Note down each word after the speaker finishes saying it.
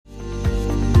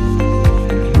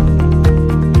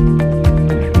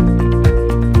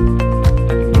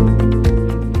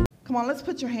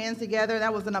let's put your hands together.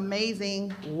 That was an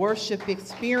amazing worship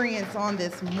experience on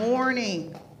this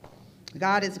morning.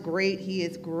 God is great. He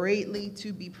is greatly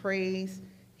to be praised.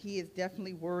 He is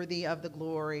definitely worthy of the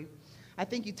glory. I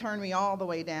think you turned me all the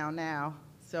way down now,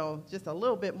 so just a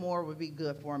little bit more would be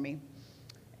good for me.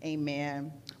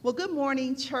 Amen. Well, good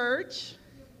morning, church.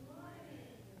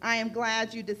 I am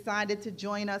glad you decided to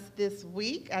join us this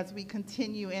week as we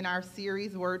continue in our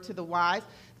series, Word to the Wise.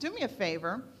 Do me a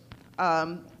favor.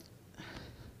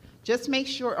 Just make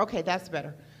sure, okay, that's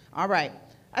better. All right.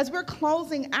 As we're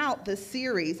closing out the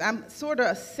series, I'm sort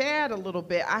of sad a little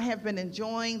bit. I have been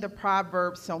enjoying the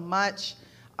Proverbs so much.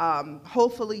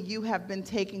 Hopefully you have been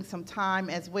taking some time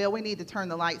as well. We need to turn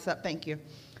the lights up. Thank you.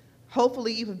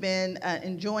 Hopefully you have been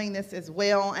enjoying this as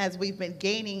well as we've been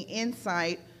gaining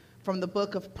insight from the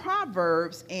book of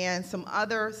Proverbs and some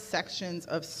other sections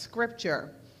of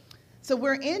Scripture. So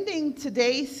we're ending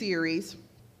today's series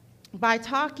by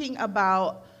talking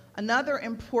about another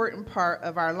important part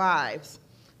of our lives.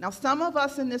 Now, some of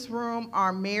us in this room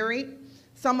are married.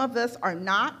 Some of us are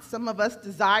not. Some of us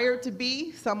desire to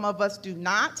be. Some of us do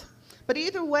not. But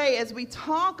either way, as we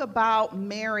talk about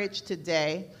marriage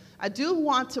today, I do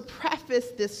want to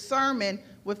preface this sermon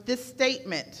with this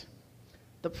statement.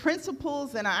 The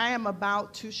principles that I am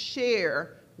about to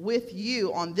share with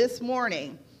you on this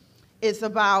morning is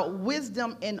about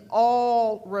wisdom in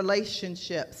all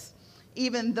relationships,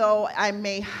 even though I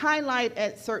may highlight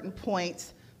at certain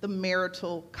points the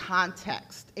marital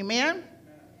context. Amen?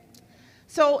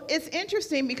 So it's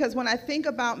interesting because when I think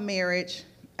about marriage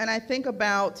and I think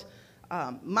about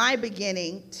my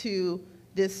beginning to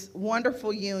this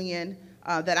wonderful union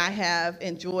that I have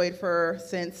enjoyed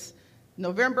since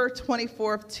November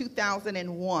 24th,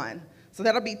 2001. So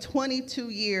that'll be 22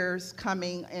 years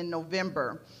coming in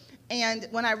November. And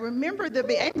when I remember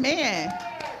amen.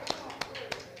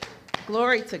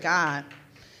 Glory to God.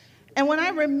 And when I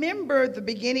remember the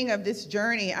beginning of this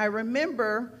journey, I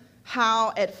remember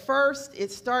how at first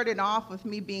it started off with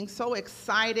me being so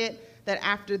excited that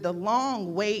after the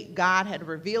long wait, God had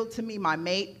revealed to me my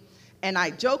mate. And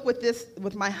I joke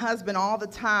with my husband all the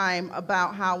time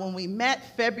about how when we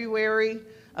met February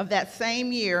of that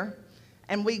same year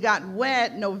and we got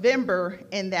wed November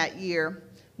in that year,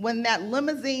 when that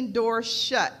limousine door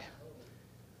shut,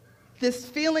 this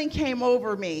feeling came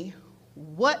over me,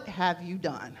 what have you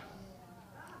done?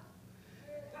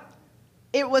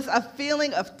 It was a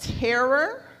feeling of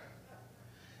terror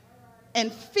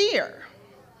and fear.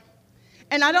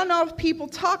 And I don't know if people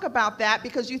talk about that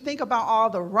because you think about all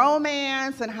the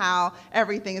romance and how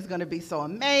everything is going to be so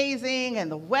amazing and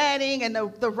the wedding, and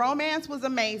the romance was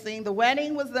amazing, the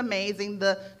wedding was amazing,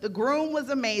 the groom was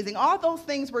amazing. All those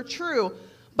things were true,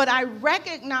 but I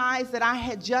recognized that I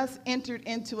had just entered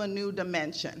into a new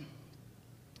dimension.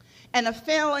 And a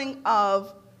feeling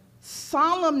of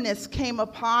solemnness came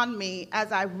upon me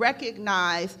as I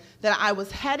recognized that I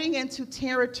was heading into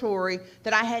territory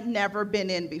that I had never been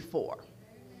in before.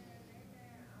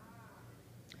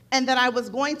 And that I was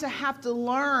going to have to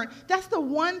learn. That's the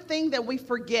one thing that we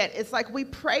forget. It's like we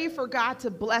pray for God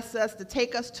to bless us, to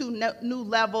take us to new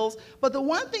levels. But the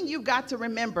one thing you've got to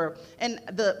remember, and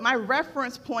my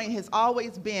reference point has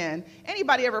always been,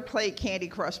 anybody ever played Candy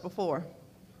Crush before?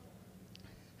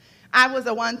 I was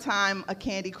at one time a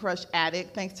Candy Crush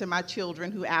addict, thanks to my children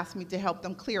who asked me to help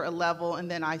them clear a level, and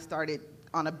then I started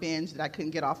on a binge that I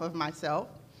couldn't get off of myself.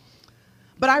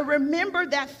 But I remember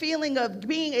that feeling of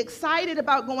being excited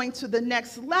about going to the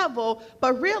next level,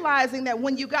 but realizing that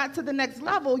when you got to the next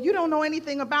level, you don't know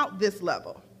anything about this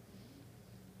level.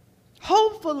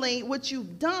 Hopefully, what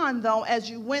you've done, though, as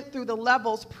you went through the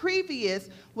levels previous,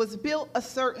 was built a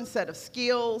certain set of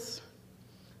skills,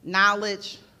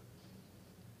 knowledge,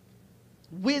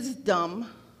 wisdom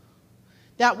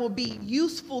that will be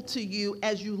useful to you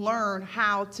as you learn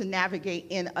how to navigate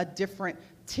in a different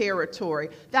territory.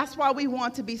 That's why we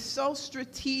want to be so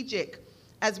strategic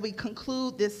as we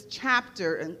conclude this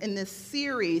chapter in this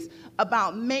series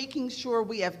about making sure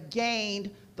we have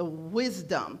gained the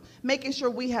wisdom, making sure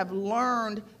we have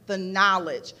learned the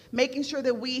knowledge, making sure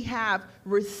that we have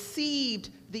received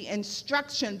the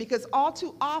instruction, because all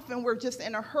too often we're just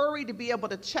in a hurry to be able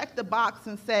to check the box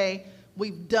and say,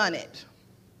 we've done it.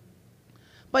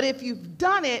 But if you've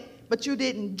done it, but you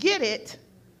didn't get it,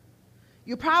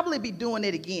 you'll probably be doing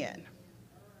it again.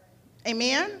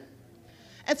 Amen?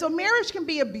 And so marriage can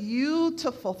be a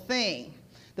beautiful thing.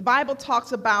 The Bible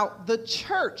talks about the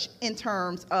church in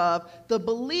terms of the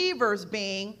believers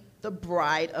being the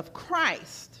bride of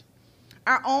Christ.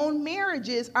 Our own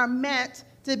marriages are meant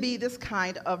to be this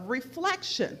kind of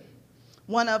reflection,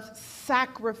 one of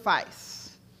sacrifice,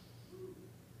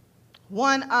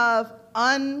 one of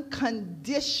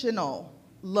unconditional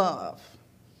love,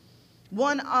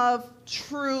 one of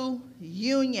true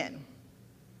union.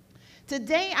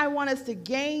 Today, I want us to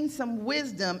gain some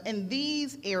wisdom in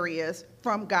these areas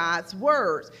from God's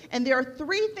words. And there are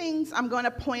three things I'm going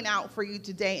to point out for you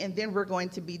today, and then we're going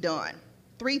to be done.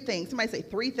 Three things. Somebody say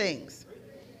three things.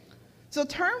 So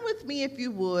turn with me, if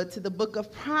you would, to the book of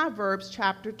Proverbs,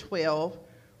 chapter 12,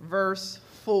 verse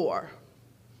 4.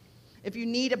 If you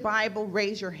need a Bible,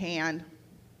 raise your hand.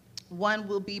 One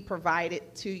will be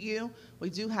provided to you. We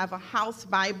do have a house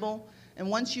Bible. And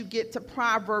once you get to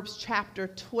Proverbs chapter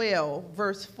 12,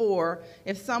 verse 4,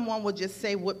 if someone would just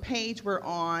say what page we're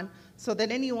on, so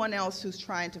that anyone else who's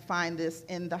trying to find this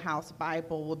in the house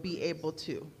Bible will be able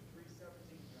to.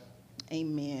 317.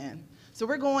 Amen. So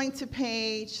we're going to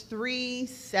page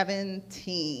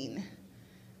 317.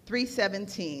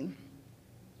 317.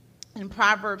 In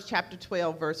Proverbs chapter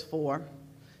 12, verse 4.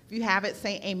 If you have it,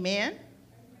 say amen.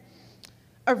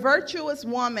 A virtuous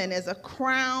woman is a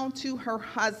crown to her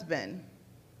husband,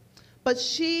 but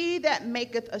she that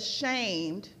maketh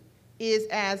ashamed is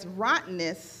as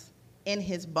rottenness in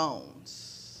his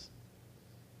bones.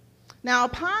 Now,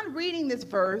 upon reading this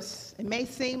verse, it may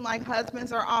seem like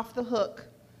husbands are off the hook.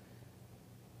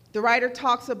 The writer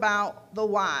talks about the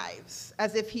wives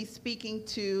as if he's speaking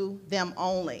to them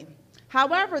only.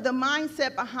 However, the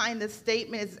mindset behind this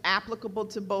statement is applicable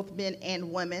to both men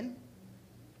and women,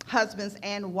 husbands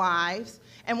and wives.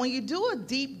 And when you do a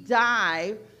deep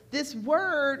dive, this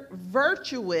word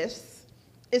virtuous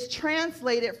is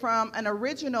translated from an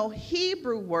original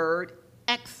Hebrew word,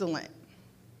 excellent.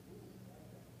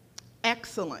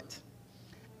 Excellent.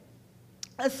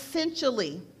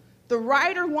 Essentially, the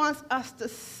writer wants us to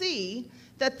see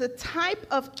that the type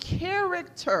of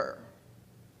character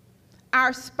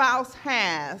our spouse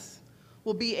has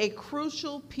will be a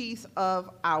crucial piece of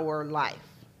our life.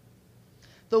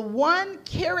 The one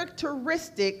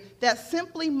characteristic that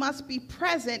simply must be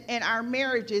present in our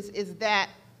marriages is that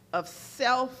of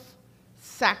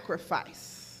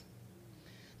self-sacrifice.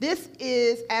 This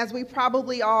is, as we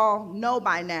probably all know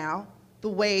by now, the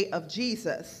way of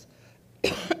Jesus.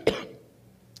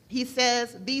 He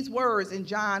says these words in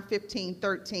John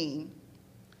 15:13.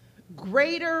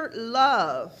 Greater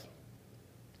love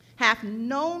hath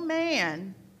no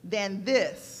man than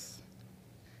this,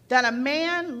 that a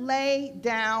man lay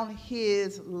down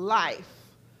his life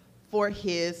for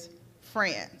his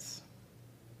friends.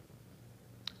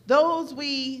 Those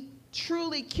we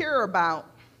truly care about,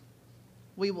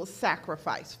 we will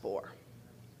sacrifice for.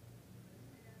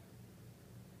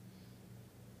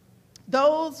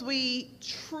 Those we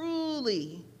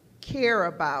truly care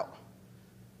about,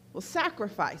 will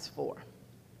sacrifice for.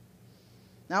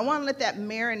 Now, I want to let that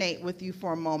marinate with you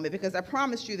for a moment, because I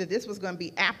promised you that this was going to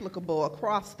be applicable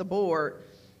across the board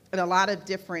in a lot of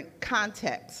different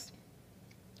contexts,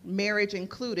 marriage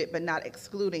included, but not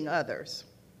excluding others.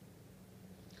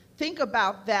 Think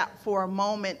about that for a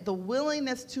moment, the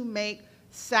willingness to make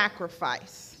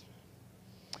sacrifice.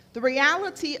 The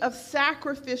reality of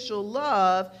sacrificial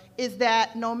love is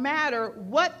that no matter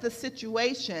what the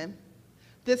situation,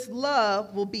 this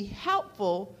love will be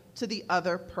helpful to the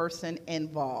other person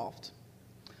involved.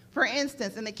 For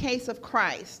instance, in the case of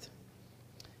Christ,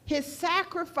 his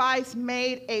sacrifice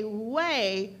made a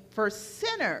way for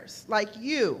sinners like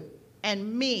you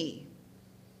and me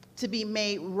to be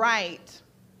made right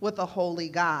with a holy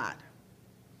God.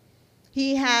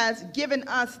 He has given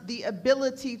us the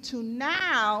ability to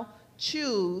now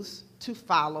choose to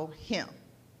follow him.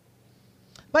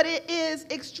 But it is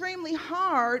extremely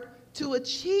hard to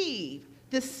achieve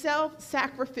this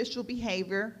self-sacrificial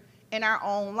behavior in our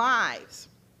own lives,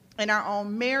 in our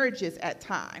own marriages at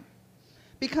times.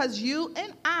 Because you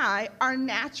and I are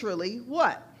naturally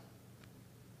what?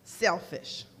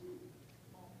 Selfish.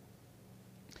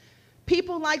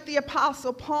 People like the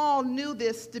Apostle Paul knew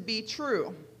this to be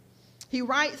true. He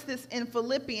writes this in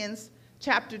Philippians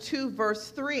chapter 2, verse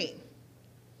 3.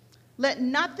 Let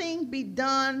nothing be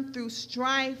done through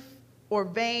strife or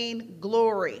vain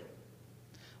glory,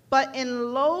 but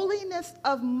in lowliness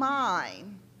of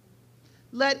mind,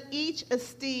 let each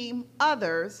esteem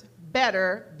others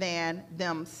better than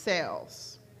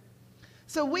themselves.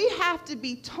 So we have to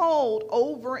be told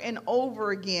over and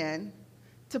over again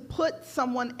to put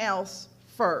someone else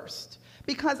first,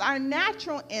 because our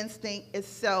natural instinct is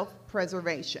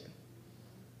self-preservation.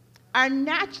 Our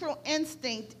natural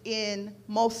instinct in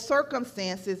most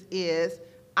circumstances is,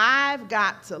 I've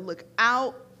got to look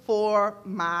out for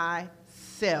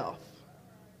myself.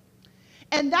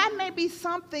 And that may be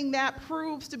something that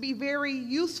proves to be very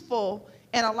useful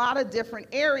in a lot of different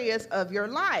areas of your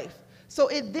life. So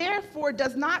it therefore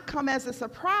does not come as a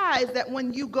surprise that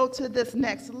when you go to this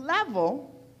next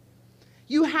level,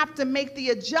 you have to make the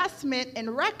adjustment in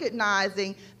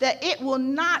recognizing that it will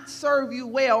not serve you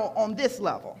well on this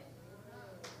level.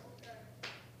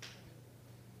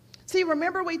 See,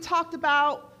 remember we talked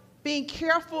about being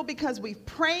careful because we've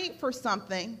prayed for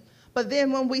something, but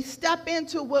then when we step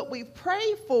into what we've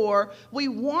prayed for, we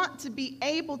want to be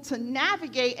able to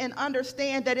navigate and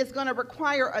understand that it's going to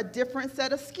require a different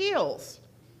set of skills,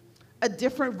 a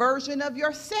different version of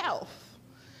yourself.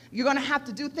 You're going to have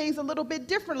to do things a little bit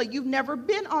differently. You've never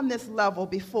been on this level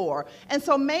before. And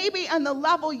so maybe on the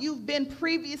level you've been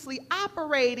previously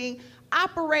operating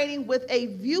with a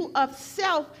view of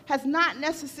self has not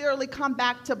necessarily come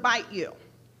back to bite you.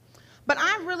 But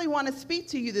I really want to speak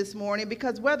to you this morning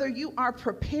because whether you are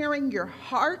preparing your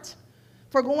heart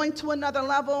for going to another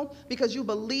level because you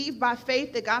believe by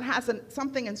faith that God has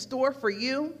something in store for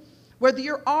you, whether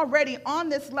you're already on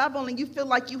this level and you feel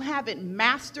like you have it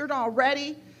mastered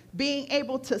already, being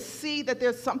able to see that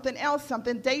there's something else,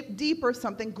 something deeper,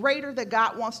 something greater that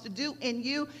God wants to do in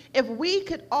you, if we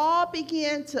could all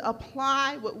begin to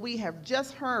apply what we have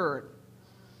just heard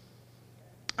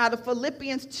out of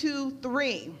Philippians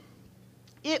 2:3,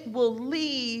 it will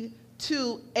lead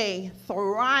to a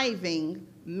thriving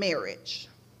marriage.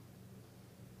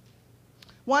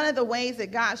 One of the ways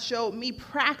that God showed me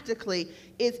practically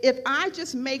is if I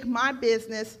just make my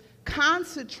business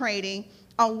concentrating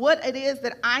on what it is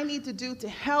that I need to do to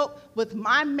help with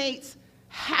my mate's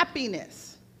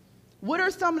happiness. What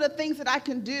are some of the things that I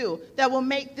can do that will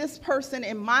make this person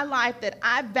in my life that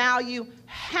I value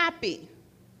happy?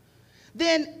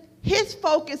 Then his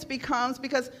focus becomes,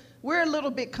 because we're a little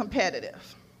bit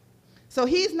competitive. So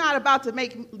he's not about to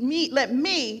let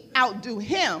me outdo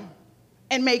him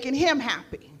and making him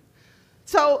happy.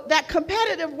 So that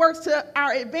competitive works to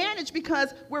our advantage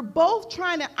because we're both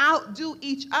trying to outdo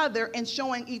each other and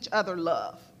showing each other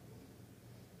love.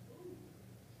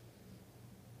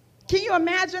 Can you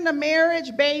imagine a marriage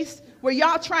based where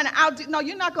y'all trying to outdo? No,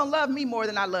 you're not going to love me more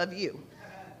than I love you.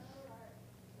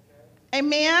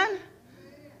 Amen?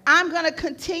 I'm going to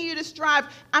continue to strive.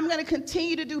 I'm going to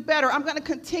continue to do better. I'm going to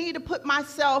continue to put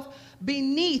myself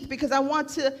beneath because I want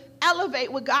to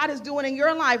elevate what God is doing in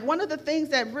your life. One of the things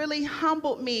that really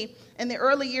humbled me in the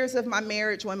early years of my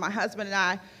marriage when my husband and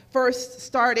I first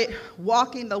started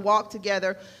walking the walk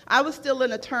together, I was still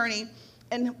an attorney.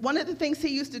 And one of the things he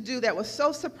used to do that was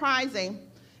so surprising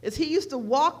is he used to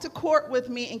walk to court with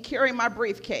me and carry my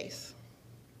briefcase.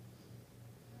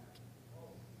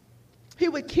 He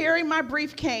would carry my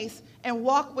briefcase and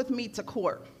walk with me to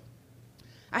court.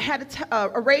 I had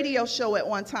a radio show at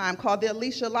one time called the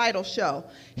Alicia Lytle Show.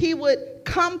 He would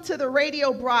come to the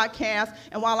radio broadcast,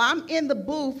 and while I'm in the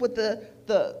booth with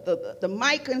the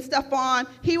mic and stuff on,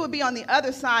 he would be on the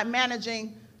other side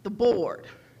managing the board.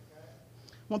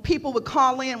 When people would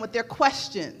call in with their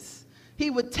questions, he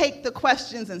would take the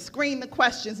questions and screen the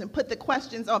questions and put the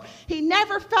questions on. He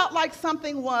never felt like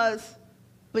something was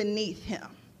beneath him.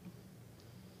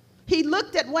 He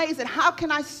looked at ways that how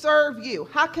can I serve you?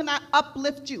 How can I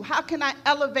uplift you? How can I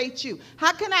elevate you?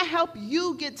 How can I help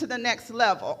you get to the next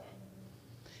level?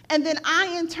 And then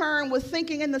I, in turn, was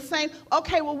thinking in the same,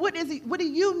 okay, well, what is it? What do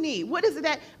you need? What is it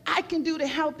that I can do to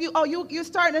help you? Oh, you're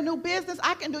starting a new business?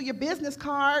 I can do your business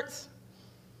cards.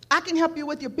 I can help you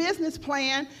with your business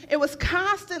plan. It was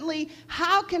constantly,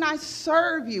 how can I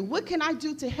serve you? What can I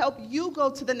do to help you go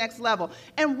to the next level?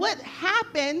 And what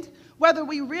happened, whether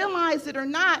we realized it or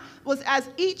not, was as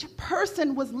each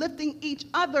person was lifting each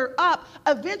other up,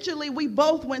 eventually we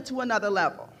both went to another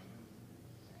level.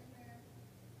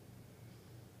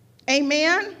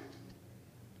 Amen?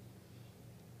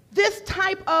 This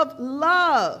type of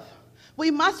love,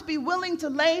 we must be willing to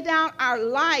lay down our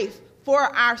life for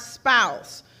our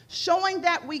spouse, showing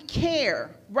that we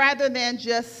care rather than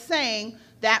just saying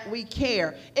that we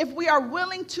care. If we are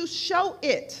willing to show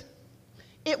it,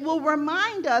 it will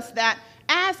remind us that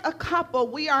as a couple,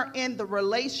 we are in the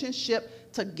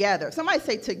relationship together. Somebody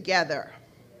say together.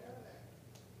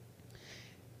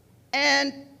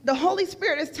 And the Holy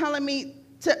Spirit is telling me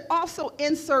to also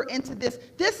insert into this.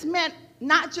 This meant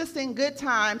not just in good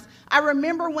times. I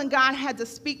remember when God had to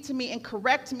speak to me and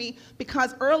correct me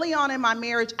because early on in my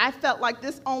marriage, I felt like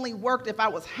this only worked if I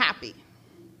was happy.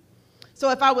 So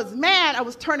if I was mad, I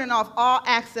was turning off all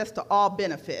access to all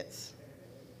benefits.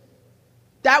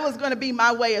 That was going to be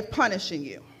my way of punishing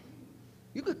you.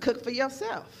 You could cook for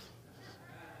yourself.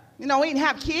 You know, we didn't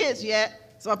have kids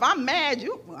yet, so if I'm mad,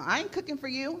 I ain't cooking for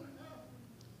you.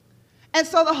 And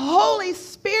so the Holy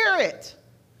Spirit,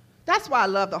 that's why I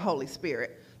love the Holy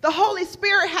Spirit. The Holy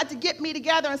Spirit had to get me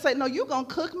together and say, no, you're going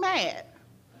to cook mad.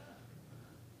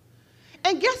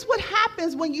 And guess what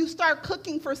happens when you start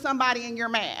cooking for somebody and you're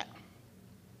mad?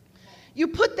 You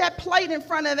put that plate in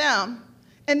front of them,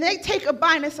 and they take a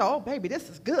bite and they say, oh, baby, this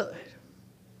is good.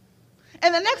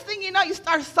 And the next thing you know, you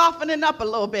start softening up a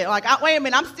little bit. Like, wait a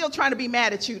minute, I'm still trying to be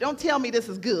mad at you. Don't tell me this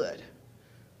is good.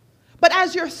 But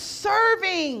as you're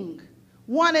serving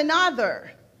one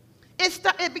another,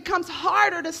 it becomes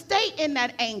harder to stay in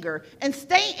that anger and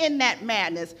stay in that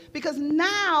madness, because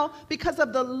now, because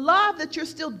of the love that you're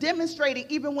still demonstrating,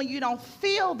 even when you don't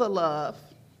feel the love,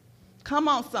 come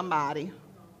on, somebody,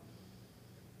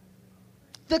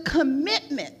 the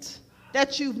commitment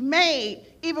that you've made,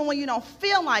 even when you don't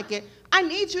feel like it, I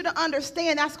need you to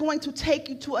understand that's going to take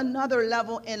you to another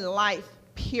level in life,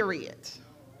 period.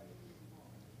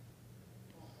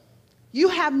 You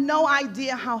have no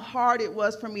idea how hard it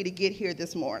was for me to get here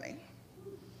this morning.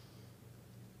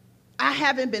 I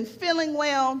haven't been feeling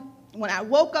well. When I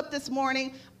woke up this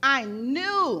morning, I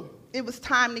knew it was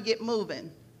time to get moving.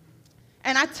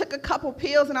 And I took a couple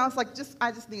pills, and I was like,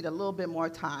 I just need a little bit more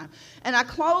time. And I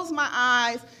closed my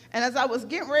eyes, and as I was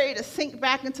getting ready to sink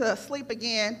back into sleep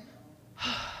again,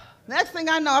 next thing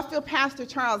I know, I feel Pastor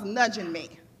Charles nudging me.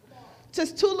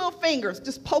 Just two little fingers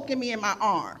just poking me in my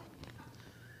arm.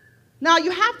 Now,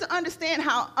 you have to understand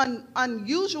how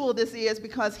unusual this is,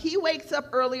 because he wakes up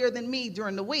earlier than me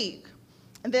during the week.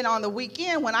 And then on the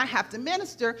weekend, when I have to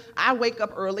minister, I wake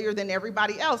up earlier than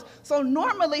everybody else. So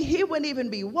normally, he wouldn't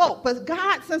even be woke. But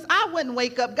God, since I wouldn't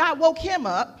wake up, God woke him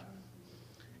up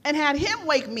and had him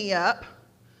wake me up.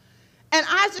 And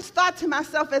I just thought to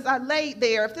myself as I laid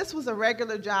there, if this was a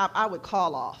regular job, I would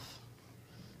call off.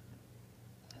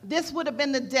 This would have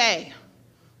been the day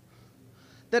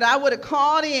that I would have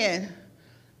called in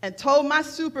and told my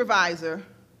supervisor,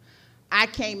 I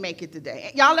can't make it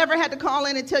today. Y'all ever had to call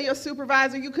in and tell your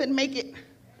supervisor you couldn't make it?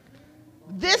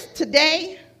 This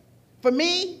today, for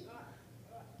me,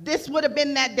 this would have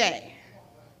been that day.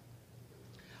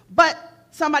 But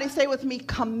somebody say with me,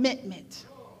 commitment.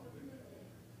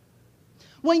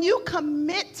 When you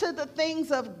commit to the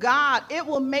things of God, it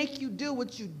will make you do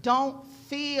what you don't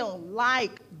feel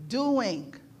like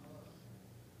doing.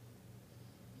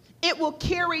 It will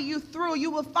carry you through.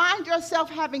 You will find yourself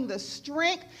having the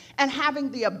strength and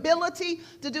having the ability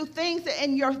to do things that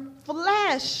in your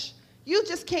flesh, you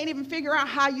just can't even figure out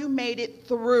how you made it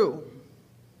through.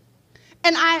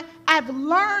 And I've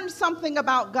learned something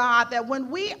about God, that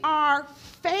when we are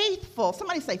faithful,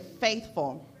 somebody say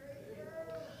faithful.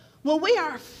 When we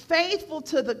are faithful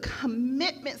to the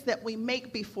commitments that we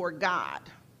make before God,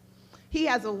 he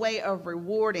has a way of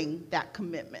rewarding that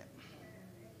commitment.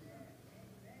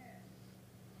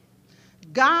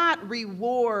 God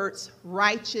rewards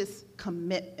righteous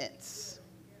commitments.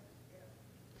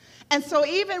 And so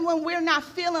even when we're not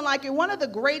feeling like it, one of the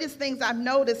greatest things I've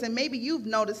noticed, and maybe you've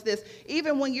noticed this,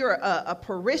 even when you're a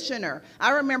parishioner,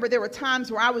 I remember there were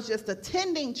times where I was just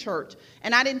attending church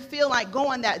and I didn't feel like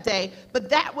going that day, but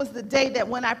that was the day that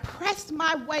when I pressed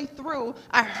my way through,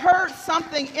 I heard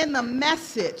something in the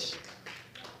message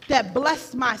that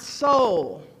blessed my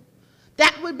soul.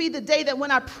 That would be the day that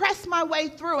when I pressed my way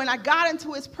through and I got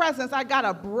into his presence, I got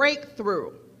a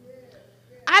breakthrough.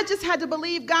 I just had to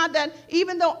believe, God, that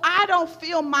even though I don't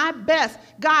feel my best,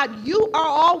 God, you are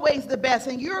always the best.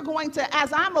 And you're going to,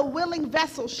 as I'm a willing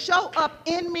vessel, show up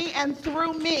in me and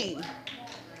through me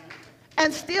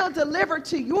and still deliver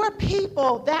to your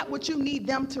people that which you need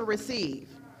them to receive.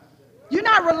 You're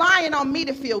not relying on me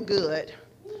to feel good.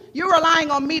 You're relying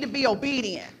on me to be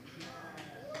obedient.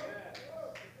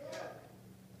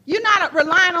 You're not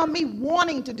relying on me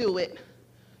wanting to do it.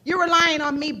 You're relying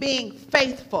on me being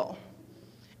faithful.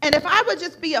 And if I would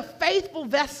just be a faithful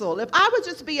vessel, if I would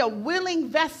just be a willing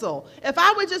vessel, if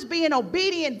I would just be an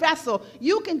obedient vessel,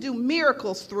 you can do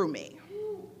miracles through me.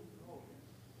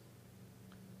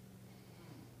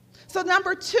 So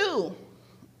number 2,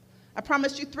 I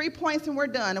promised you 3 points and we're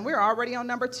done, and we're already on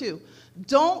number 2.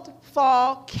 Don't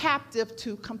fall captive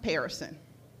to comparison.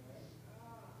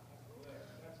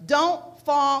 Don't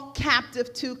fall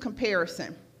captive to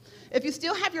comparison. If you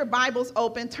still have your Bibles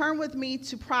open, turn with me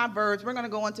to Proverbs. We're going to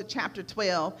go into chapter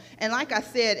 12. And like I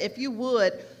said, if you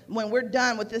would, when we're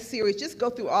done with this series, just go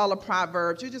through all of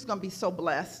Proverbs. You're just going to be so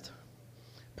blessed.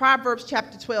 Proverbs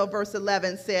chapter 12, verse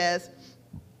 11 says,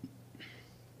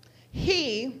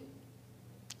 He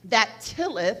that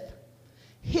tilleth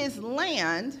his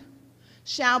land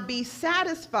shall be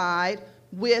satisfied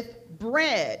with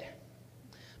bread,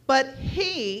 but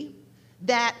he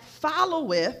that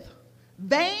followeth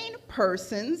vain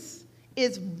persons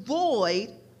is void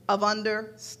of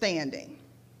understanding.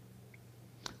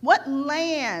 What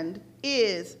land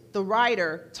is the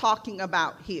writer talking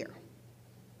about here?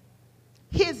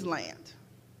 His land.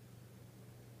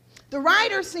 The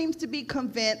writer seems to be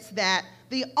convinced that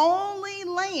the only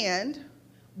land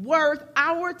worth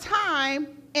our time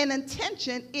and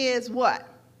attention is what?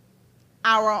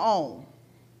 Our own.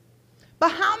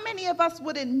 But how many of us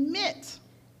would admit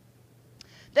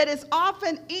that it's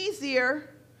often easier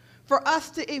for us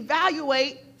to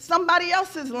evaluate somebody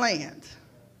else's land?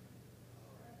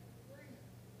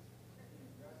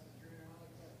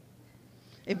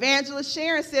 Evangelist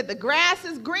Sharon said the grass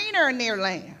is greener in their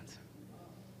land.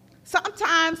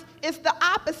 Sometimes it's the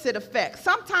opposite effect.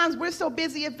 Sometimes we're so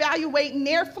busy evaluating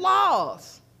their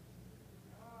flaws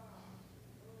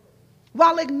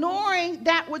while ignoring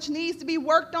that which needs to be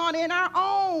worked on in our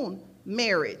own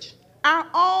marriage, our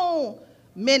own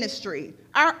ministry,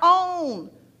 our own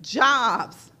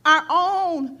jobs, our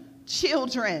own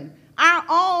children, our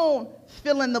own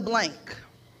fill in the blank.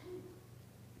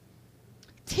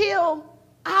 Till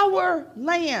our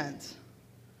land.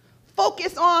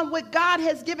 Focus on what God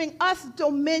has given us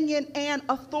dominion and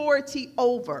authority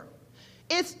over.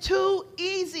 It's too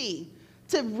easy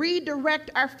to redirect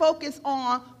our focus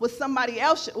on what somebody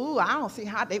else should. Ooh, I don't see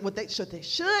how what they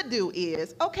should do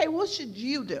is, okay, what should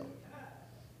you do?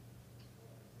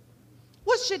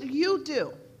 What should you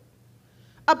do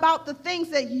about the things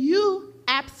that you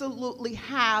absolutely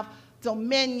have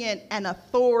dominion and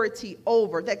authority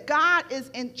over, that God is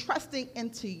entrusting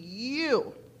into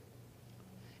you?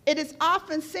 It is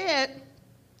often said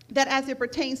that as it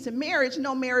pertains to marriage,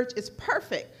 no marriage is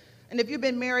perfect. And if you've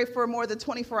been married for more than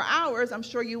 24 hours, I'm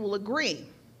sure you will agree.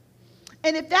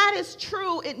 And if that is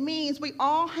true, it means we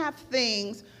all have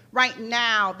things right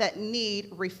now that need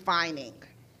refining.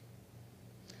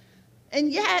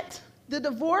 And yet, the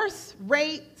divorce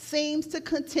rate seems to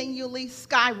continually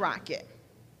skyrocket.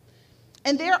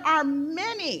 And there are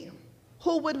many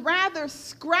who would rather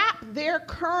scrap their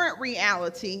current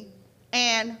reality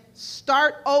and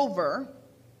start over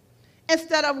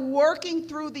instead of working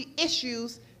through the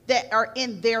issues that are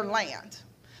in their land.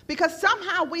 Because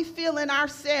somehow we feel in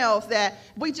ourselves that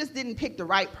we just didn't pick the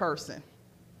right person.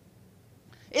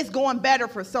 It's going better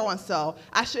for so-and-so.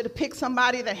 I should have picked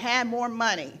somebody that had more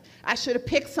money. I should have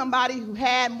picked somebody who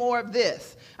had more of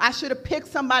this. I should have picked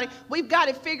somebody. We've got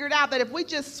it figured out that if we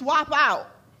just swap out,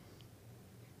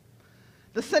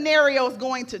 the scenario is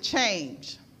going to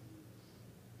change.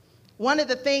 One of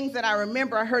the things that I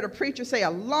remember I heard a preacher say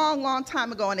a long, long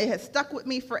time ago, and it has stuck with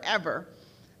me forever.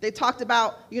 They talked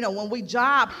about, when we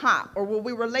job hop, or when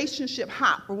we relationship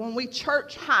hop, or when we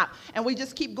church hop, and we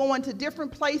just keep going to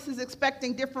different places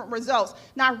expecting different results,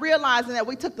 not realizing that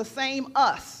we took the same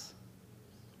us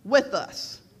with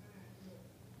us.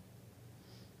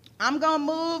 I'm going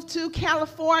to move to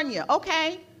California.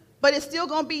 Okay, but it's still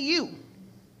going to be you.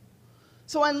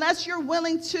 So unless you're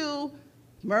willing to,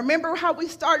 remember how we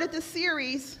started the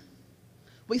series?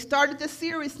 We started the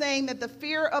series saying that the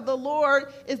fear of the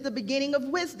Lord is the beginning of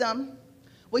wisdom.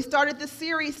 We started the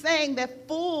series saying that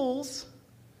fools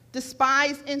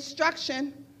despise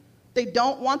instruction. They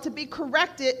don't want to be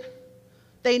corrected.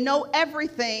 They know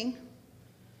everything.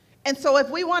 And so if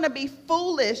we want to be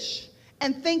foolish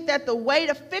and think that the way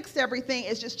to fix everything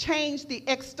is just change the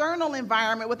external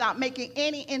environment without making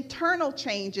any internal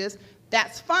changes,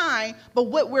 that's fine. But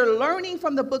what we're learning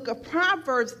from the book of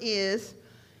Proverbs is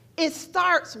it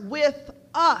starts with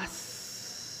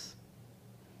us.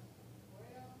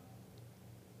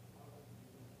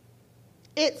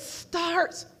 It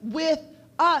starts with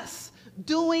us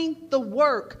doing the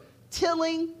work,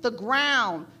 tilling the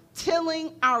ground,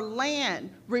 tilling our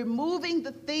land, removing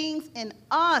the things in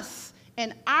us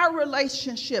and our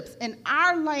relationships in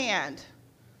our land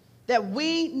that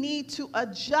we need to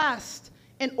adjust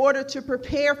in order to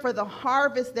prepare for the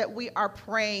harvest that we are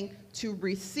praying to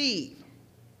receive.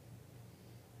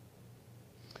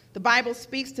 The Bible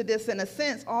speaks to this in a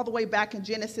sense all the way back in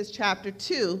Genesis chapter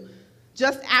 2,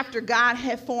 just after God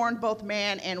had formed both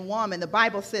man and woman. The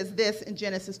Bible says this in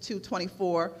Genesis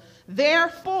 2:24,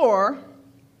 "Therefore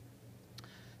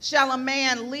shall a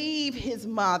man leave his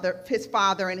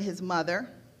father and his mother,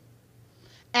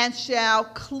 and shall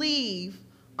cleave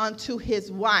unto his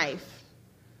wife,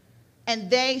 and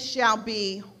they shall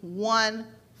be one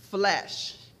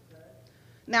flesh."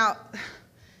 Now,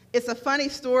 it's a funny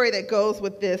story that goes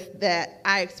with this that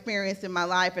I experienced in my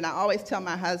life, and I always tell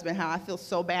my husband how I feel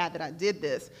so bad that I did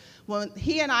this. When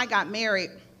he and I got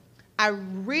married, I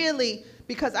really,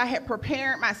 because I had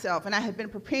prepared myself, and I had been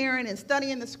preparing and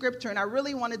studying the scripture, and I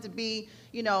really wanted to be,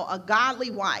 a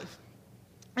godly wife.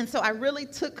 And so I really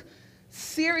took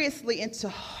seriously into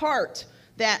heart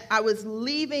that I was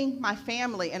leaving my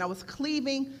family and I was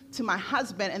cleaving to my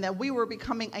husband and that we were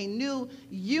becoming a new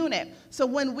unit. So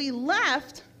when we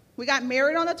left, we got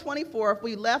married on the 24th.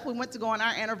 We left, we went to go on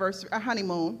our anniversary, our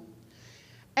honeymoon.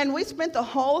 And we spent the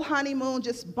whole honeymoon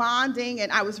just bonding,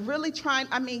 and I was really trying,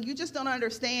 you just don't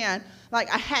understand. Like,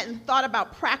 I hadn't thought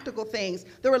about practical things.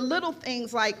 There were little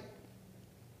things like,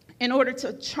 in order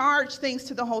to charge things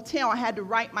to the hotel, I had to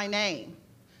write my name.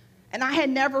 And I had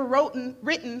never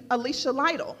written Alicia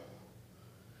Lytle.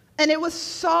 And it was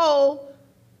so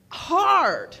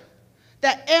hard.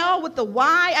 That L with the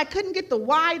Y, I couldn't get the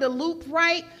Y to loop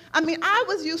right. I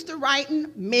was used to writing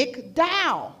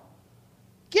McDowell.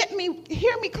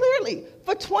 Hear me clearly.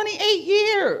 For 28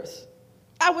 years,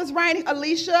 I was writing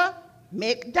Alicia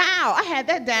McDowell. I had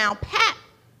that down pat.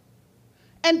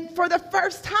 And for the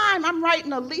first time, I'm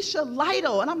writing Alicia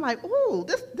Lytle. And I'm like, ooh,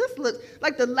 this looks,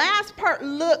 like the last part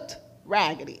looked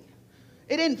raggedy.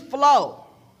 It didn't flow.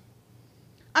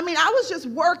 I was just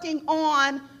working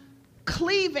on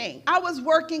cleaving. I was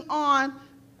working on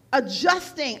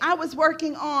adjusting. I was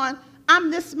working on,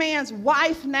 I'm this man's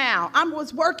wife now. I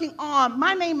was working on,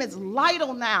 my name is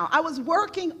Lytle now. I was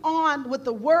working on what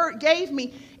the word gave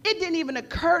me. It didn't even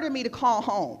occur to me to call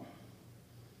home.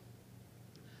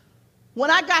 When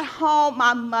I got home,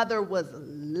 my mother was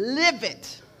livid.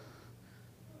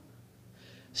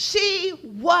 She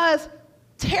was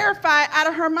terrified out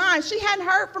of her mind. She hadn't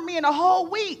heard from me in a whole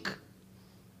week.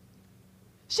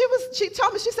 She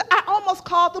told me, she said, I almost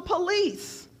called the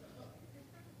police.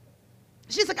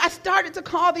 She's like, I started to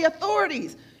call the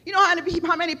authorities. You know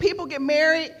how many people get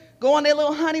married, go on their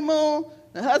little honeymoon,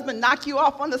 the husband knock you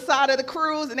off on the side of the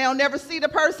cruise and they'll never see the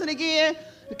person again.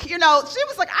 She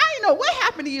was like, I didn't know what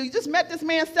happened to you. You just met this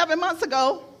man 7 months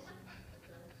ago.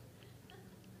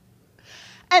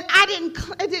 And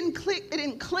it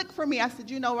didn't click for me. I said,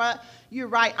 you know what? You're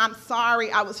right. I'm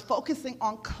sorry. I was focusing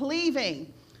on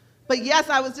cleaving. But yes,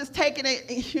 I was just taking it,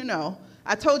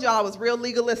 I told y'all I was real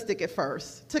legalistic at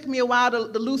first. It took me a while to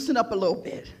loosen up a little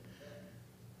bit.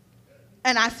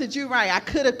 And I said, you're right. I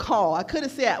could have called. I could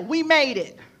have said, we made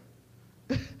it.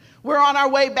 We're on our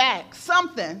way back.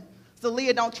 Something. So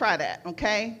Leah, don't try that,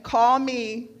 okay? Call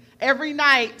me every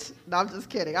night. No, I'm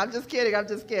just kidding.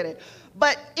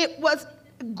 But it was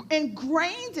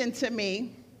ingrained into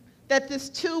me that this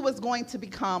two was going to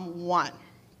become one.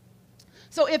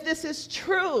 So if this is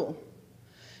true,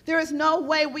 there is no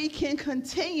way we can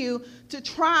continue to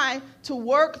try to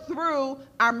work through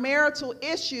our marital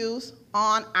issues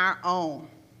on our own.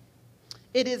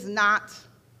 It is not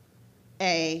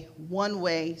a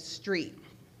one-way street.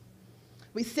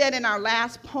 We said in our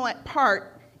last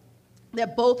part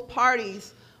that both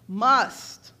parties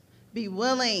must be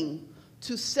willing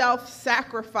to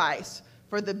self-sacrifice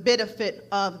for the benefit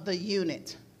of the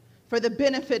unit, for the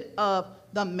benefit of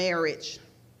the marriage.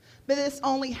 But this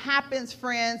only happens,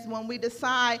 friends, when we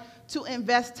decide to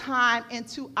invest time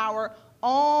into our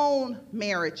own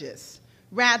marriages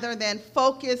rather than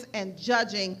focus and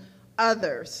judging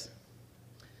others.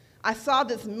 I saw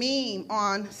this meme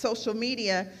on social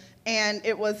media, and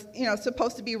it was,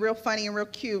 supposed to be real funny and real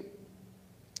cute.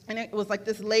 And it was like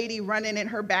this lady running in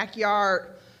her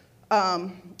backyard,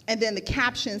 and then the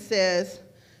caption says,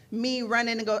 me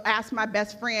running to go ask my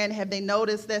best friend, have they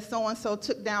noticed that so-and-so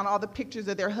took down all the pictures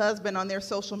of their husband on their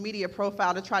social media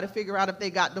profile to try to figure out if they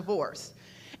got divorced?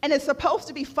 And it's supposed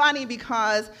to be funny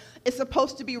because it's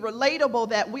supposed to be relatable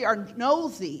that we are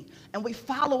nosy and we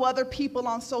follow other people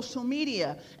on social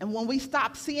media. And when we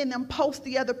stop seeing them post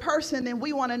the other person, then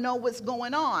we want to know what's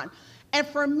going on. And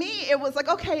for me, it was like,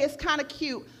 okay, it's kind of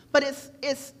cute, but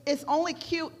it's only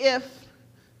cute if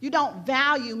you don't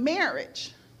value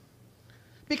marriage.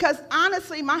 Because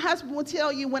honestly, my husband will tell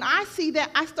you, when I see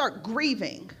that, I start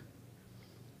grieving.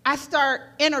 I start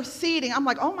interceding. I'm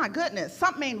like, oh my goodness,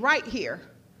 something ain't right here.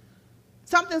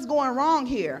 Something's going wrong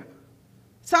here.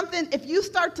 If you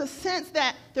start to sense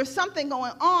that there's something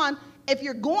going on, if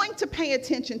you're going to pay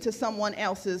attention to someone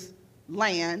else's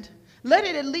land, let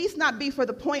it at least not be for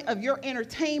the point of your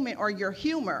entertainment or your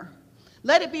humor.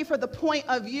 Let it be for the point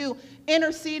of you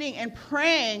interceding and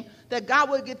praying that God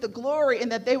will get the glory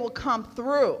and that they will come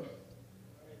through.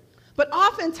 But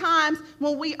oftentimes,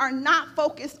 when we are not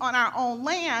focused on our own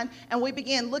land and we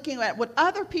begin looking at what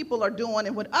other people are doing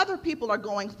and what other people are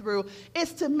going through,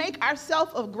 it's to make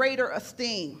ourselves of greater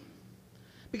esteem.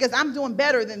 Because I'm doing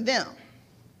better than them.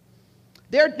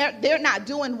 They're not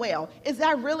doing well. Is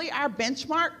that really our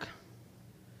benchmark?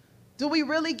 Do we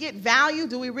really get value?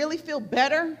 Do we really feel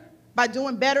better by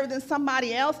doing better than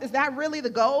somebody else? Is that really the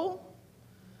goal?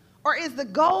 Or is the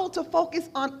goal to focus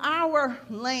on our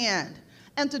land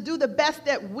and to do the best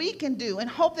that we can do and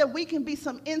hope that we can be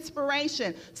some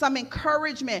inspiration, some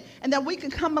encouragement, and that we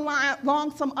can come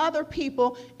along some other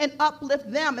people and uplift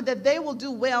them and that they will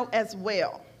do well as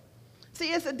well.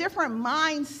 See, it's a different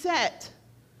mindset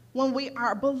when we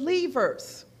are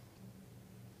believers.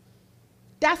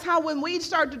 That's how when we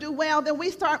start to do well, then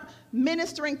we start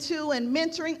ministering to and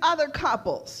mentoring other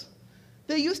couples.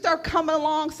 Then you start coming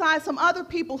alongside some other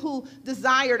people who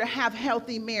desire to have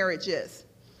healthy marriages.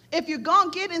 If you're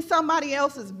going to get in somebody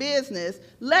else's business,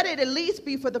 let it at least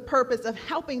be for the purpose of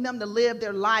helping them to live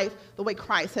their life the way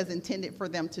Christ has intended for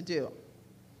them to do.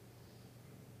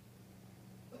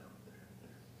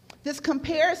 This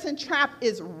comparison trap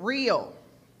is real.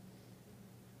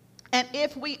 And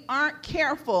if we aren't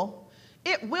careful,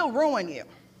 it will ruin you.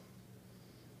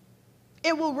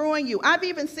 It will ruin you. I've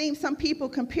even seen some people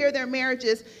compare their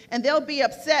marriages and they'll be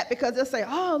upset because they'll say,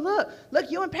 oh, look,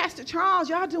 you and Pastor Charles,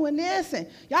 y'all doing this and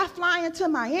y'all flying to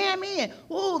Miami and,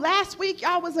 oh, last week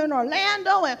y'all was in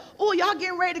Orlando and, oh, y'all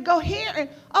getting ready to go here. And,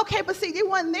 okay, but see, you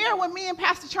wasn't there when me and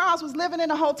Pastor Charles was living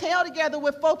in a hotel together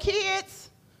with 4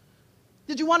 kids.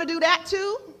 Did you want to do that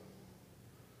too?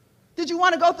 Did you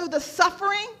want to go through the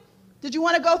suffering? Did you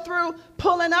want to go through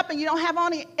pulling up and you don't have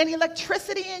any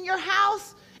electricity in your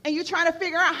house? And you're trying to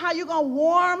figure out how you're going to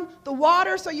warm the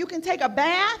water so you can take a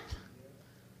bath?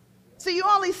 So you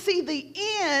only see the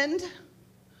end,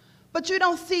 but you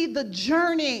don't see the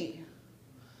journey.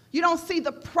 You don't see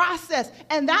the process.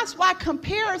 And that's why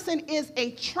comparison is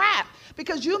a trap,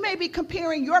 because you may be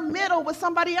comparing your middle with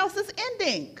somebody else's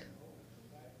ending.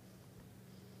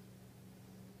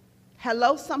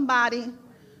 Hello, somebody.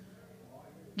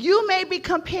 You may be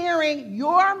comparing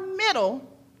your middle,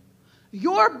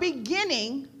 your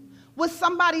beginning, with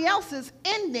somebody else's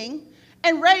ending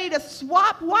and ready to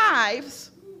swap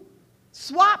wives,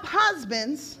 swap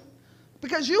husbands,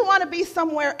 because you want to be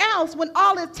somewhere else when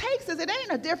all it takes is it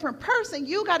ain't a different person.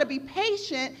 You got to be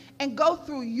patient and go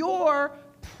through your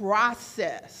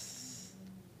process.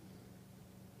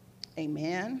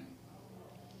 Amen.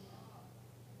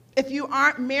 If you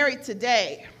aren't married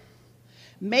today,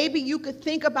 maybe you could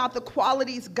think about the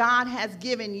qualities God has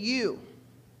given you.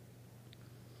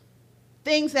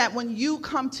 Things that when you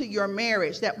come to your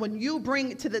marriage, that when you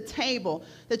bring it to the table,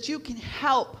 that you can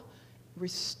help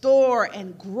restore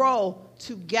and grow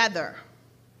together.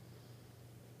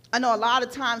 I know a lot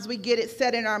of times we get it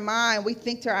set in our mind. We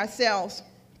think to ourselves,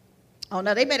 oh,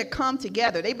 no, they better come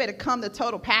together. They better come the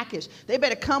total package. They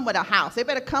better come with a house. They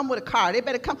better come with a car. They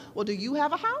better come. Well, do you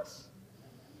have a house?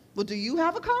 Well, do you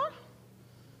have a car?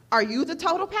 Are you the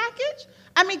total package?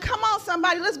 I mean, come on,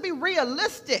 somebody. Let's be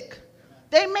realistic.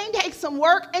 They may take some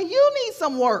work, and you need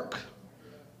some work.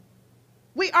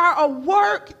 We are a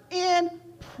work in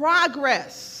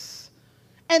progress.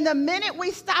 And the minute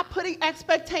we stop putting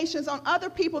expectations on other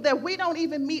people that we don't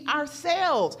even meet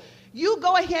ourselves, you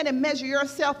go ahead and measure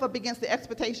yourself up against the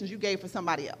expectations you gave for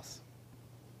somebody else.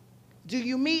 Do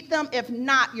you meet them? If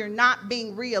not, you're not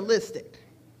being realistic.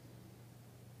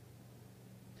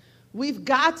 We've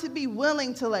got to be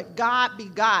willing to let God be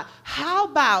God. How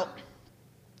about,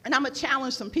 and I'm going to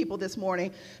challenge some people this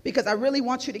morning because I really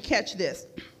want you to catch this.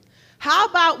 How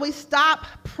about we stop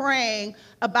praying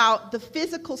about the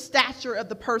physical stature of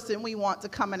the person we want to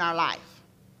come in our life?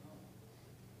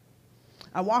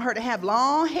 I want her to have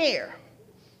long hair,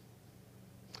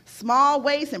 small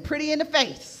waist, and pretty in the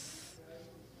face.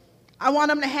 I want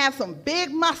him to have some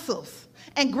big muscles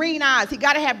and green eyes. He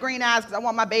got to have green eyes because I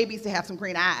want my babies to have some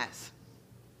green eyes.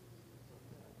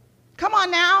 Come on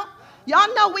now.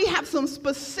 Y'all know we have some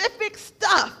specific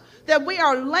stuff that we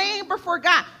are laying before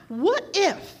God. What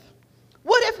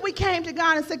if we came to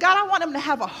God and said, God, I want him to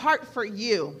have a heart for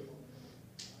you?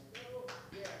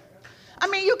 I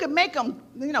mean, you can make them,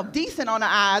 decent on the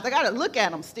eyes. I got to look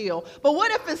at them still. But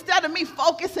what if instead of me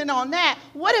focusing on that,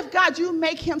 what if, God, you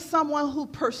make him someone who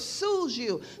pursues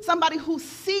you, somebody who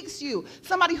seeks you,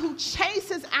 somebody who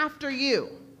chases after you?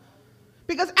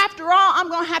 Because after all, I'm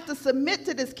going to have to submit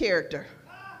to this character.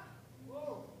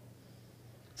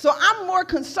 So I'm more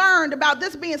concerned about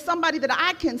this being somebody that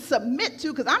I can submit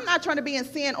to, because I'm not trying to be in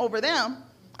sin over them.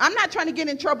 I'm not trying to get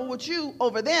in trouble with you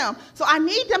over them. So I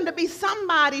need them to be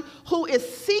somebody who is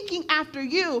seeking after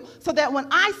you, so that when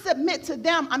I submit to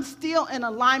them, I'm still in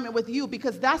alignment with you,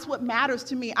 because that's what matters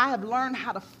to me. I have learned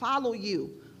how to follow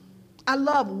you. I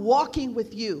love walking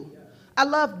with you. I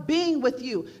love being with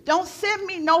you. Don't send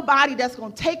me nobody that's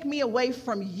going to take me away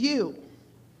from you.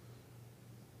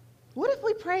 What if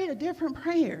we prayed a different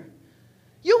prayer?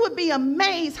 You would be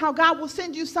amazed how God will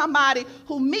send you somebody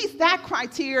who meets that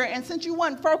criteria, and since you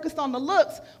weren't focused on the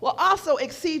looks, will also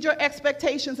exceed your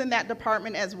expectations in that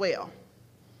department as well.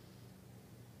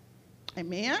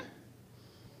 Amen?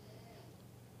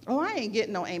 Oh, I ain't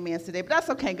getting no amens today, but that's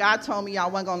okay. God told me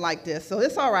y'all wasn't going to like this, so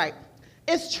it's all right.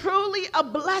 It's truly a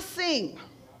blessing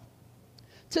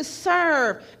to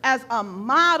serve as a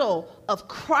model of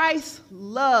Christ's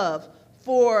love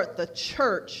for the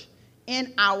church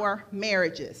in our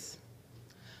marriages.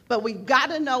 But we've got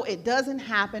to know it doesn't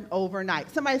happen overnight.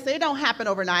 Somebody say it don't happen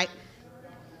overnight.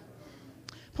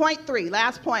 Point 3,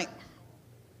 last point.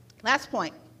 Last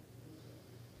point.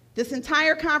 This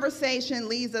entire conversation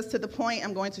leads us to the point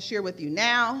I'm going to share with you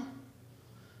now.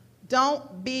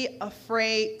 Don't be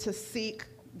afraid to seek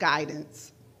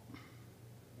guidance.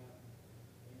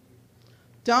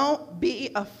 Don't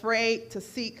be afraid to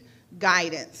seek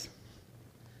guidance.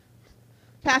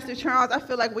 Pastor Charles, I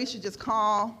feel like we should just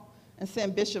call and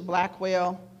send Bishop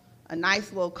Blackwell a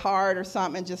nice little card or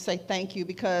something and just say thank you,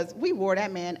 because we wore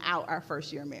that man out our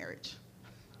first year of marriage.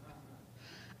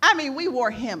 I mean, we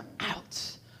wore him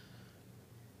out.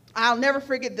 I'll never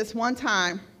forget this one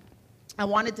time I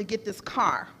wanted to get this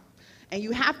car. And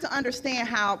you have to understand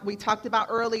how we talked about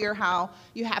earlier, how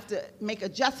you have to make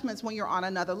adjustments when you're on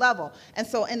another level. And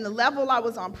so in the level I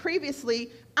was on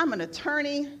previously, I'm an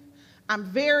attorney. I'm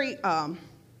very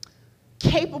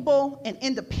capable and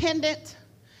independent.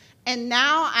 And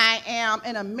now I am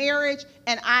in a marriage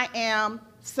and I am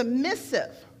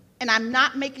submissive. And I'm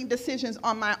not making decisions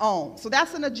on my own. So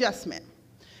that's an adjustment.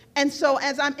 And so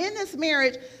as I'm in this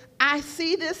marriage, I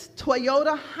see this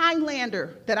Toyota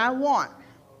Highlander that I want.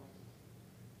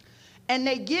 And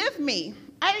they give me,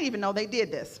 I didn't even know they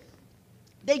did this.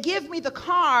 They give me the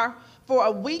car for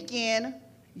a weekend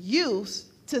use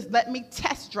to let me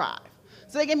test drive.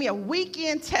 So they give me a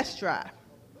weekend test drive.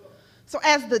 So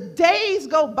as the days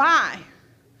go by,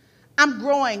 I'm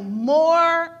growing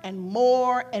more and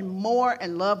more and more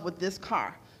in love with this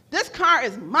car. This car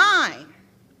is mine.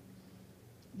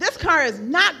 This car is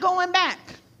not going back.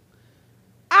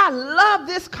 I love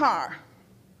this car.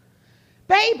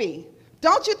 Baby,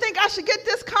 don't you think I should get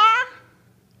this car?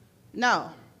 No.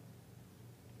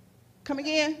 Come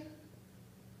again?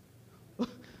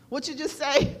 What you just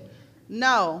say?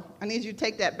 No. I need you to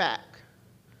take that back.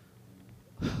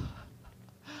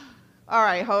 All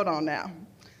right, hold on now.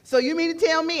 So you mean to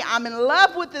tell me I'm in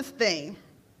love with this thing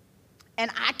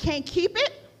and I can't keep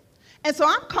it? And so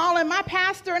I'm calling my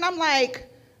pastor and I'm like,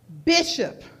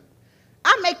 Bishop,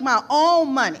 I make my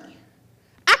own money.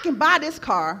 I can buy this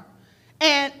car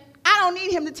and I don't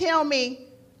need him to tell me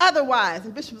otherwise.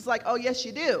 And Bishop was like, oh, yes,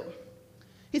 you do.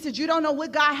 He said, you don't know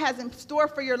what God has in store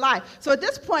for your life. So at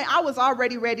this point, I was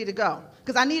already ready to go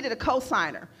because I needed a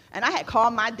co-signer. And I had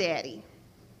called my daddy.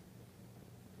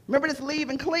 Remember this leave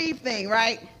and cleave thing,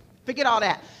 right? Forget all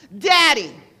that.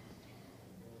 Daddy,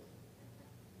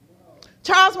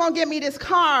 Charles won't give me this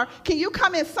car. Can you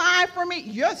come and sign for me?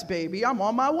 Yes, baby, I'm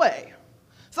on my way.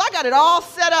 So I got it all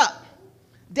set up.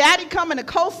 Daddy coming to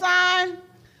co-sign.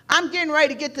 I'm getting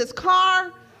ready to get this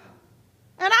car.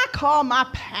 And I call my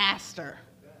pastor.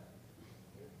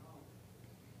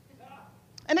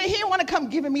 And then he didn't want to come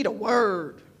giving me the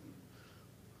word.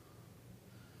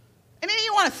 And then he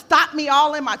want to stop me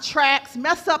all in my tracks,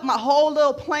 mess up my whole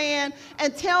little plan,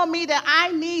 and tell me that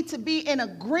I need to be in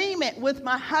agreement with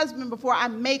my husband before I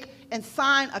make and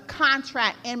sign a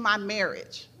contract in my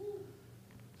marriage.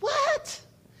 What?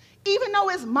 Even though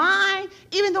it's mine,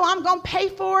 even though I'm going to pay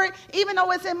for it, even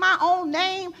though it's in my own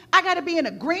name, I got to be in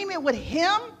agreement with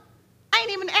him? I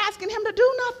ain't even asking him to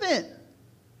do nothing.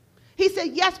 He said,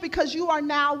 yes, because you are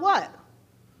now what?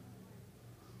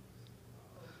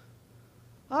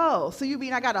 Oh, so you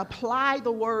mean I got to apply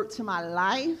the word to my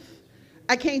life?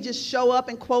 I can't just show up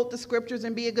and quote the scriptures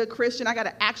and be a good Christian. I got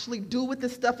to actually do what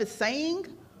this stuff is saying?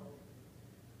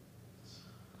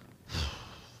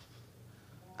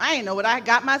 I didn't know what I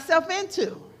got myself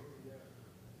into.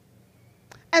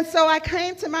 And so I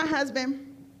came to my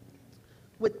husband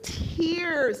with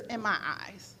tears in my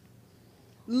eyes,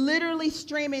 literally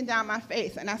streaming down my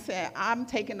face. And I said, I'm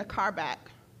taking the car back.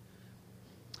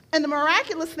 And the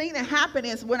miraculous thing that happened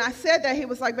is when I said that, he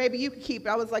was like, baby, you can keep it.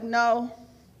 I was like, no,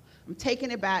 I'm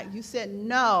taking it back. You said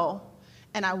no,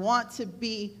 and I want to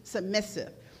be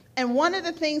submissive. And one of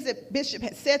the things that Bishop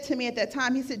had said to me at that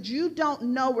time, he said, you don't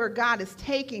know where God is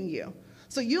taking you.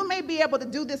 So you may be able to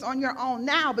do this on your own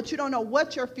now, but you don't know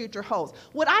what your future holds.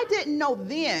 What I didn't know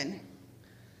then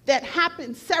that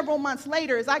happened several months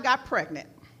later is I got pregnant.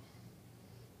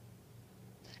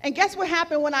 And guess what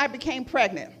happened when I became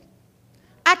pregnant?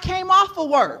 I came off of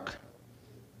work.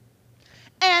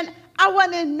 And I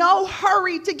wasn't in no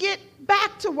hurry to get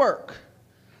back to work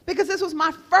because this was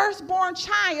my firstborn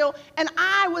child, and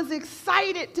I was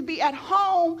excited to be at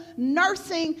home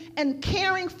nursing and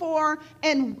caring for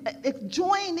and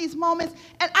enjoying these moments.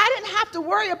 And I didn't have to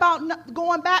worry about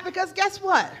going back, because guess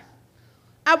what?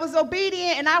 I was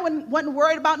obedient, and I wasn't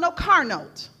worried about no car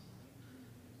note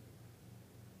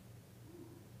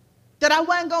that I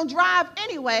wasn't going to drive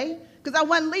anyway, because I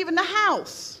wasn't leaving the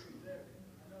house.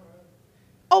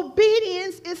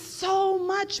 Obedience is so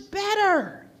much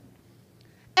better.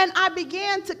 And I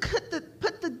began to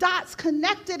put the dots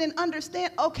connected and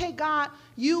understand, okay, God,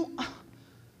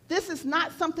 this is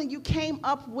not something you came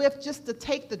up with just to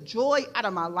take the joy out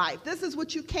of my life. This is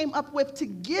what you came up with to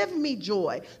give me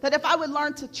joy. That if I would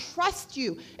learn to trust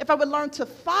you, if I would learn to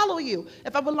follow you,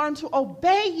 if I would learn to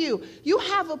obey you, you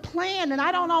have a plan, and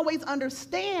I don't always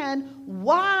understand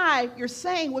why you're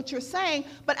saying what you're saying.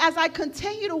 But as I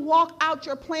continue to walk out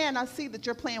your plan, I see that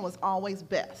your plan was always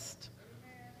best.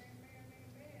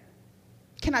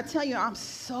 Can I tell you, I'm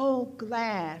so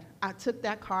glad I took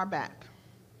that car back.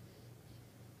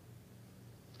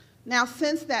 Now,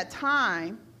 since that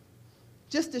time,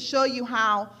 just to show you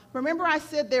how, remember I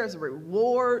said there's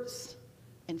rewards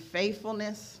and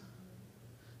faithfulness.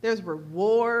 There's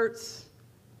rewards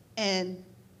and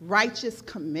righteous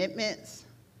commitments.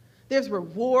 There's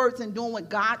rewards in doing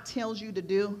what God tells you to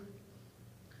do.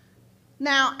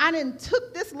 Now, I done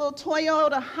took this little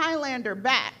Toyota Highlander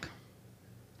back.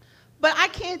 But I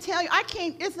can't tell you,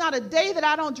 it's not a day that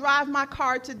I don't drive my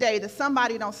car today that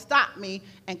somebody don't stop me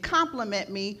and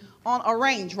compliment me on a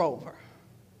Range Rover.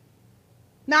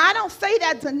 Now, I don't say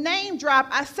that to name drop.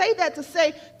 I say that to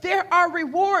say there are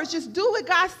rewards. Just do what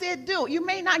God said do. You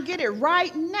may not get it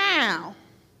right now,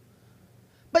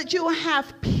 but you will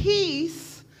have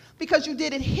peace because you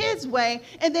did it His way.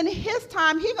 And then His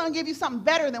time, He's going to give you something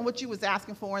better than what you was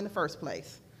asking for in the first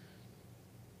place.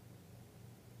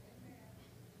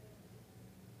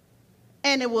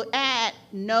 And it will add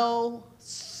no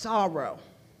sorrow.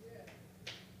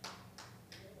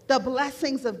 The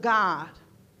blessings of God.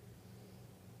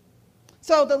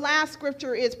 So the last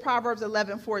scripture is Proverbs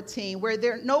 11:14,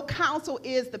 where no counsel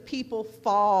is, the people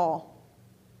fall.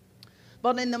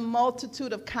 But in the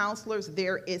multitude of counselors,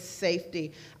 there is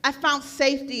safety. I found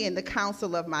safety in the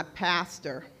counsel of my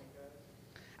pastor.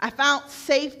 I found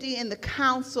safety in the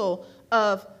counsel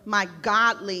of my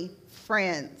godly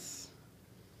friends.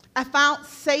 I found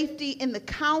safety in the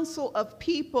counsel of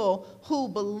people who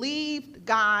believed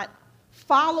God,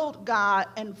 followed God,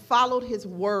 and followed His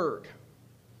word.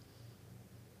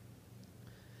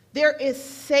 There is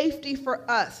safety for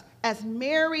us as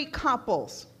married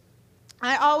couples.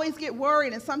 I always get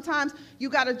worried, and sometimes you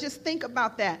got to just think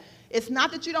about that. It's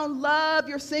not that you don't love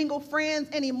your single friends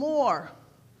anymore,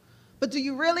 but do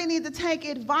you really need to take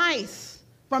advice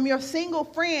from your single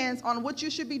friends on what you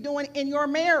should be doing in your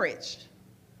marriage?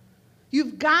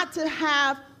 You've got to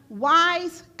have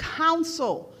wise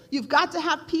counsel. You've got to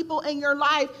have people in your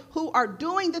life who are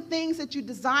doing the things that you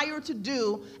desire to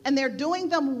do, and they're doing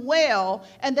them well,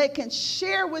 and they can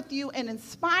share with you and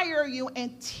inspire you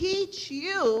and teach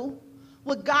you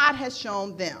what God has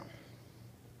shown them.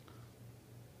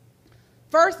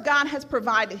 First, God has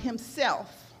provided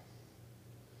Himself.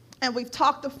 And we've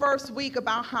talked the first week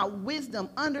about how wisdom,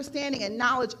 understanding, and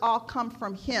knowledge all come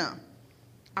from Him.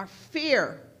 Our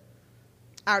fear,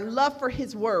 our love for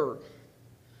His word.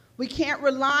 We can't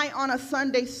rely on a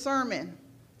Sunday sermon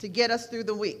to get us through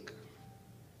the week.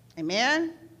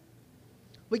 Amen?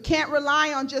 We can't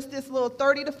rely on just this little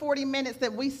 30 to 40 minutes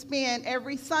that we spend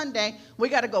every Sunday. We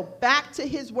got to go back to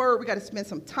His word. We got to spend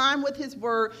some time with His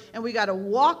word, and we got to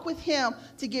walk with Him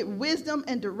to get wisdom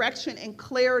and direction and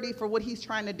clarity for what He's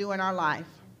trying to do in our life.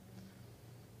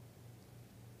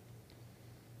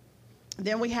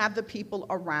 Then we have the people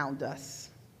around us.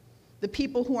 The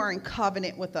people who are in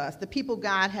covenant with us, the people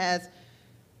God has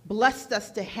blessed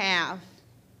us to have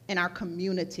in our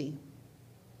community.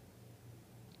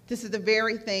 This is the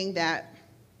very thing that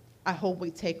I hope we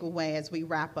take away as we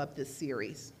wrap up this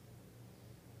series.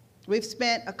 We've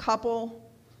spent a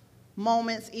couple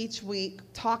moments each week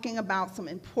talking about some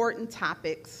important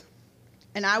topics,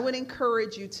 and I would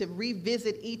encourage you to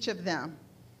revisit each of them.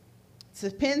 To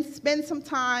spend some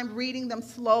time reading them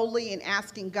slowly and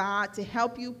asking God to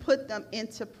help you put them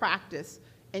into practice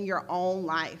in your own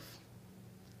life.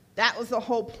 That was the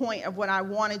whole point of what I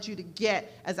wanted you to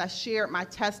get as I shared my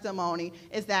testimony,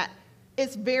 is that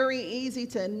It's very easy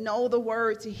to know the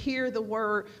word, to hear the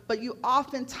word, but you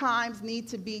oftentimes need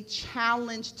to be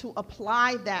challenged to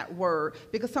apply that word,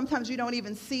 because sometimes you don't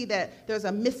even see that there's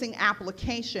a missing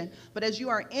application. But as you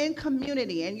are in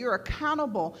community and you're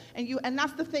accountable, and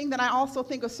that's the thing that I also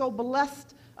think is so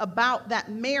blessed about that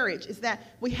marriage, is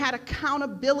that we had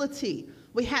accountability.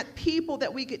 We had people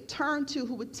that we could turn to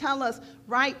who would tell us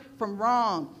right from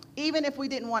wrong, even if we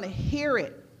didn't want to hear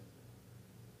it.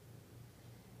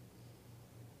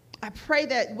 I pray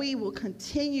that we will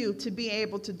continue to be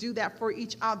able to do that for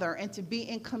each other, and to be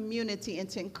in community, and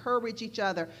to encourage each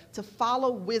other to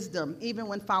follow wisdom, even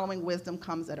when following wisdom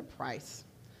comes at a price.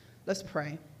 Let's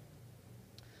pray.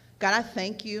 God, I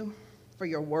thank you for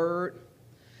your word.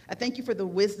 I thank you for the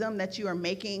wisdom that you are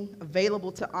making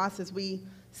available to us as we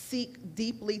seek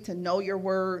deeply to know your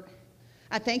word.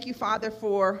 I thank you, Father,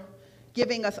 for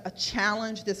giving us a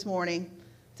challenge this morning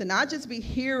to not just be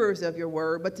hearers of your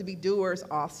word, but to be doers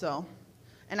also.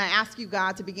 And I ask you,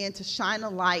 God, to begin to shine a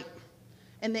light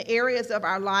in the areas of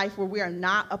our life where we are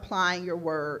not applying your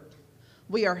word.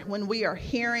 When we are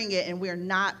hearing it and we are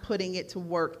not putting it to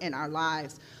work in our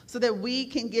lives, so that we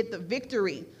can get the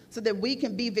victory, so that we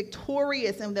can be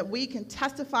victorious, and that we can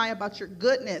testify about your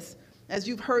goodness as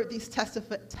you've heard these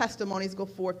testimonies go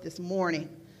forth this morning.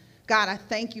 God, I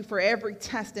thank you for every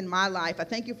test in my life. I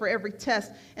thank you for every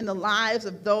test in the lives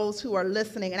of those who are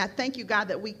listening. And I thank you, God,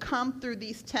 that we come through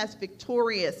these tests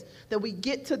victorious, that we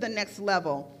get to the next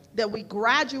level, that we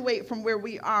graduate from where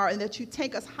we are, and that you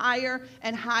take us higher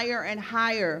and higher and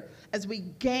higher as we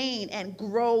gain and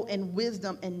grow in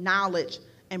wisdom and knowledge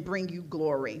and bring you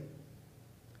glory.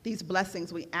 These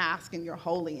blessings we ask in your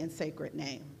holy and sacred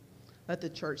name. Let the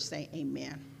church say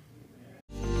amen.